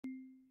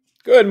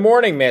Good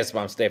morning, Mass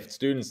Mom staff and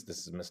students.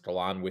 This is Mr.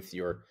 Lon with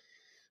your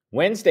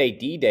Wednesday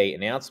D-Day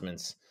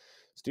announcements.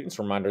 Students,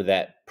 reminder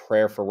that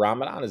prayer for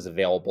Ramadan is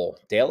available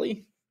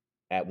daily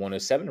at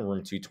 107 in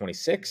room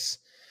 226.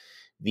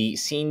 The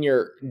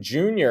senior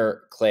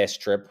junior class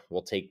trip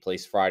will take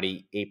place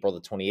Friday, April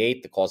the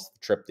 28th. The cost of the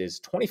trip is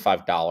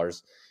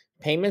 $25.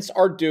 Payments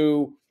are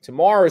due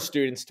tomorrow,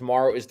 students.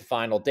 Tomorrow is the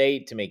final day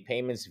to make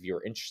payments. If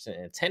you're interested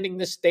in attending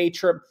this day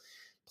trip,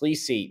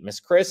 please see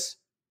Miss Chris,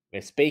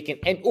 Miss Bacon,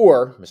 and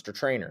or Mr.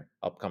 Trainer.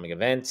 Upcoming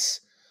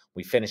events.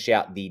 We finish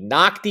out the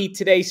Nocti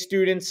today,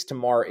 students.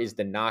 Tomorrow is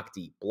the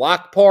Nocti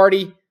block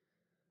party.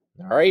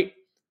 All right.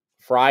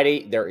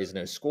 Friday, there is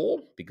no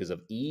school because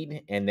of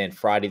Eid. And then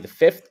Friday, the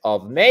 5th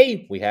of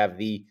May, we have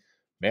the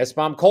Mass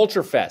Mom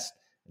Culture Fest.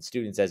 And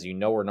students, as you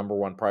know, our number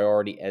one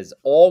priority, as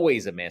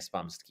always, at Mass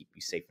Mom is to keep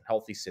you safe and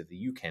healthy so that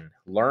you can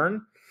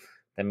learn.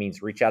 That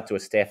means reach out to a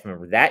staff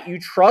member that you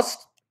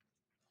trust.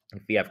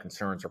 If you have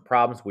concerns or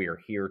problems, we are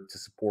here to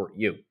support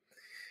you.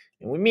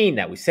 And we mean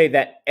that. We say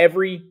that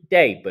every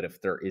day. But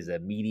if there is a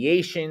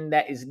mediation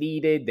that is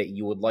needed that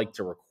you would like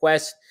to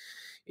request,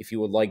 if you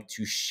would like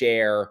to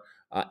share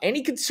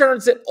any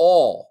concerns at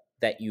all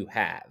that you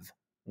have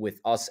with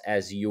us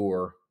as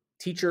your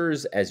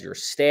teachers, as your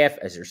staff,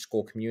 as your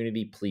school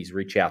community, please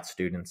reach out,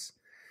 students.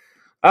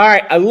 All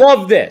right, I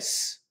love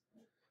this.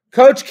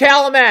 Coach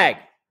Calamag,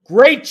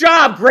 great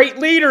job, great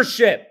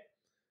leadership.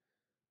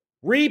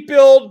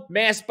 Rebuild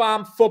Mass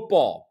Bomb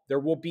football.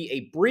 There will be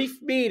a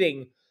brief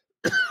meeting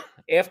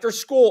after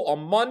school on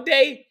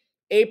Monday,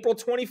 April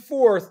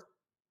 24th,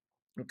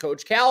 in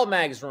Coach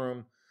Calamag's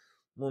room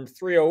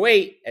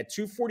 308 at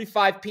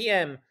 2:45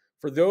 p.m.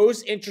 for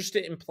those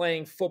interested in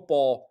playing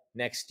football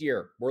next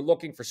year. We're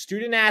looking for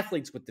student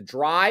athletes with the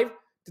drive,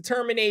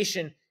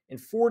 determination, and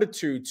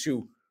fortitude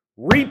to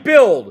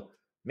rebuild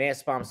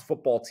Mass Bomb's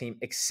football team.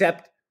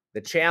 Accept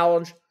the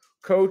challenge.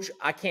 Coach,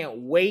 I can't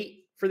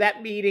wait for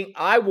that meeting.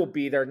 I will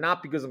be there,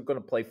 not because I'm going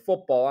to play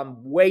football.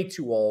 I'm way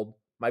too old.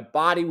 My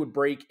body would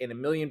break in a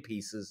million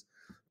pieces.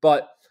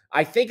 But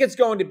I think it's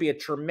going to be a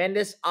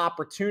tremendous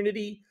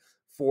opportunity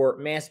for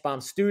Mass Bomb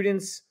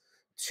students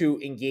to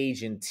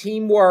engage in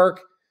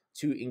teamwork,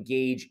 to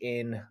engage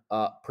in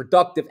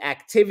productive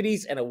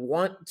activities. And I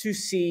want to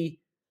see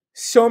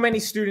so many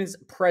students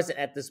present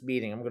at this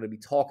meeting. I'm going to be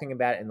talking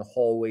about it in the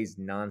hallways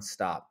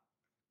nonstop.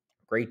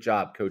 Great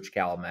job, Coach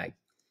Calamag.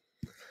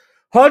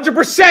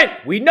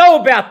 100%. We know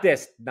about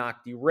this.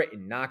 Nocti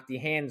written, Nocti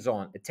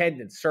hands-on,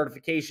 attendance,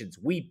 certifications.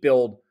 We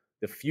build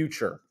the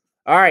future.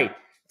 All right.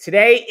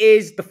 Today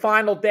is the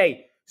final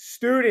day.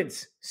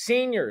 Students,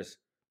 seniors.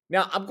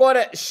 Now, I'm going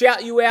to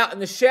shout you out in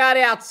the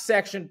shout-out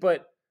section,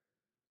 but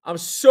I'm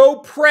so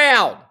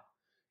proud.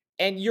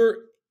 And your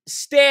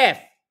staff,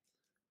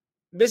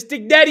 Ms.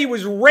 Dignetti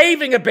was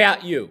raving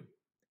about you.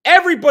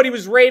 Everybody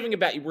was raving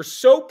about you. We're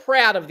so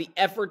proud of the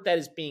effort that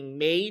is being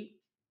made,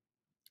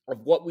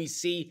 of what we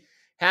see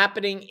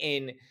happening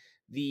in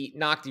the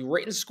Nocti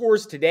written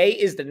scores. Today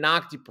is the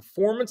Nocti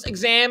performance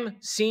exam.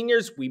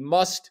 Seniors, we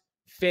must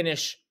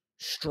finish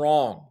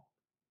strong.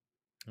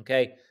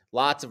 Okay,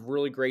 lots of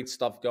really great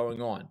stuff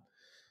going on.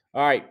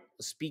 All right,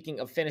 speaking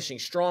of finishing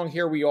strong,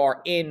 here we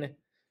are in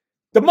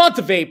the month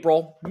of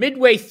April,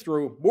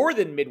 more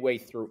than midway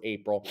through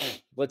April.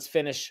 Let's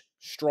finish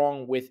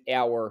strong with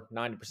our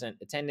 90%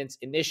 attendance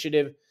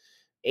initiative.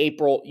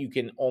 April, you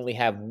can only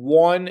have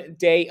 1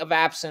 day of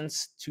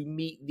absence to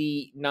meet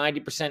the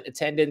 90%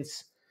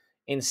 attendance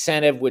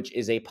incentive, which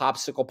is a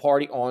popsicle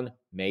party on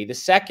May the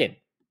 2nd.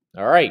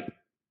 All right.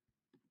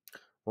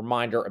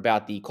 Reminder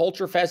about the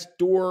Culture Fest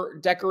door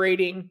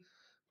decorating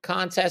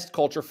contest.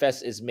 Culture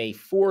Fest is May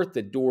 4th.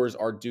 The doors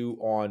are due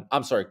on,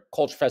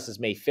 Culture Fest is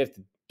May 5th.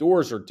 The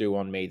doors are due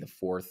on May the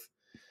 4th.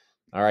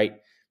 All right.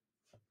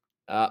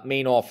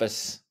 Main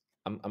office.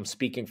 I'm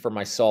speaking for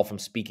myself. I'm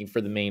speaking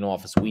for the main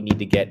office. We need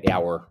to get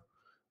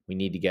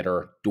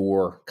our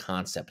door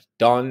concept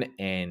done,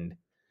 and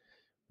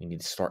we need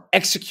to start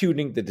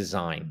executing the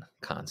design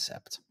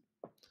concept.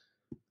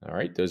 All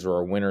right. Those are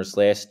our winners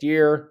last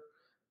year.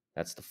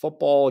 That's the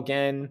football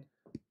again.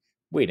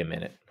 Wait a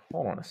minute.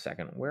 Hold on a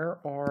second. Where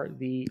are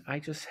I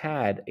just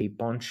had a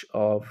bunch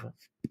of,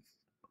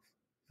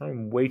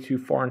 I'm way too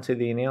far into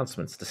the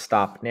announcements to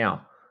stop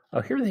now. Oh,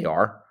 here they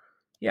are.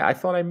 Yeah, I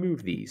thought I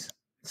moved these.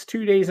 It's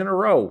 2 days in a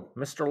row,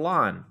 Mr.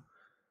 Lon,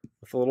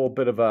 with a little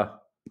bit of a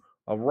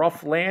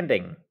rough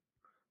landing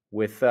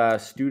with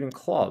student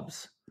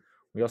clubs.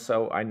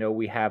 I know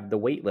we have the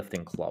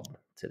weightlifting club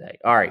today.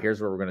 All right, here's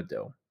what we're going to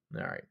do.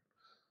 All right.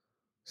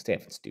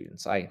 Staff and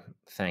students, I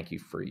thank you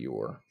for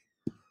your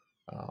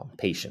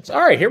patience.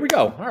 All right, here we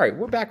go. All right,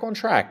 we're back on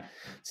track.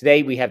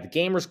 Today we have the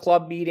Gamers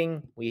Club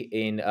meeting. We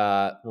in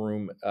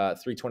room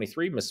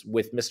 323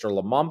 with Mr.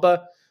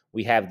 Lamumba.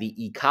 We have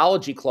the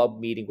Ecology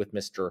Club meeting with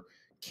Mr.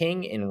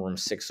 King in room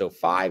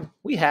 605.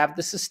 We have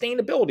the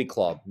Sustainability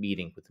Club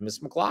meeting with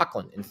Ms.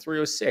 McLaughlin in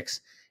 306.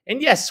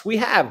 And yes, we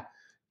have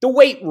the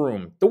weight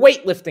room, the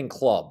weightlifting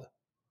club.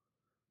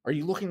 Are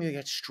you looking to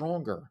get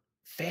stronger,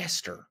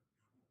 faster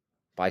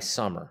by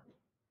summer?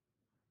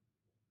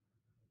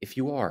 if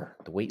you are,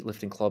 the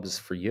weightlifting club is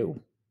for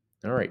you.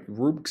 All right,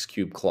 Rubik's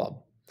Cube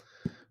Club,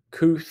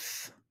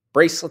 Kooth,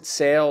 bracelet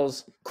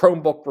sales,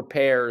 Chromebook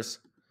repairs,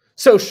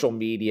 social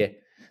media,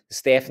 the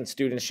staff and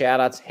student shout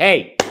outs.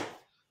 Hey,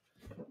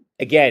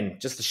 again,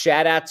 just a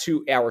shout out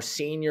to our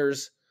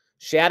seniors.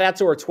 Shout out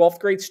to our 12th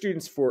grade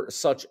students for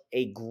such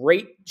a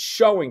great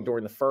showing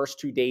during the first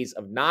 2 days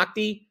of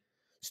NOCTI.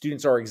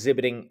 Students are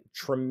exhibiting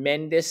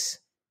tremendous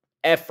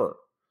effort.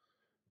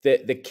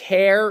 The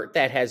care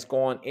that has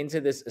gone into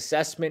this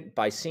assessment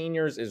by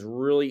seniors is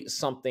really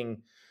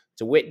something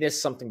to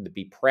witness, something to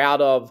be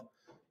proud of.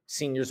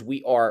 Seniors,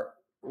 we are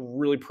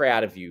really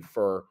proud of you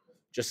for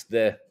just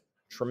the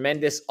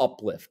tremendous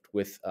uplift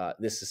with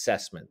this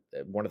assessment,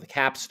 one of the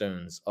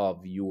capstones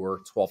of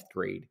your 12th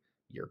grade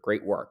year.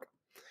 Great work.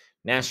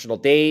 National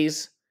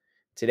days.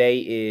 Today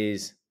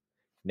is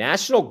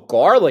National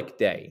Garlic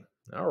Day.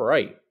 All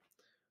right.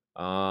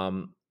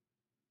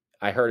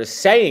 I heard a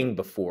saying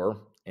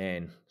before,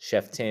 and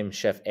Chef Tim,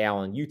 Chef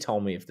Alan, you tell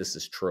me if this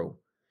is true.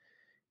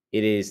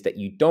 It is that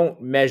you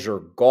don't measure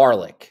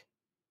garlic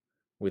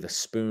with a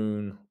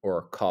spoon or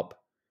a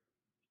cup.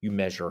 You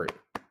measure it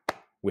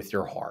with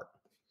your heart.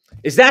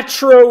 Is that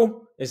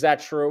true? Is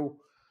that true?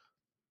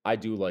 I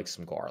do like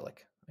some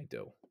garlic. I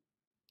do.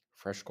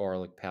 Fresh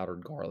garlic,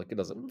 powdered garlic. It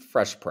doesn't,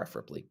 fresh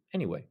preferably.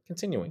 Anyway,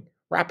 continuing,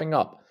 wrapping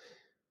up.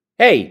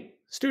 Hey,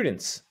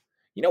 students,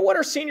 you know what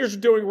our seniors are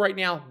doing right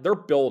now? They're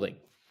building.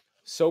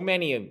 So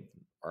many of them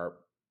are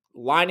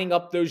lining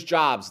up those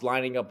jobs,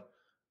 lining up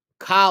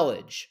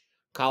college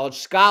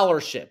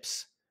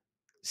scholarships.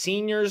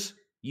 Seniors,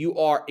 you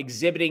are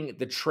exhibiting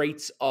the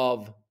traits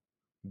of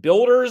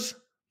builders.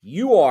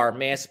 You are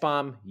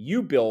Mastbaum.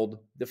 You build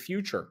the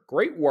future.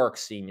 Great work,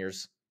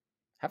 seniors.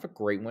 Have a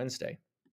great Wednesday.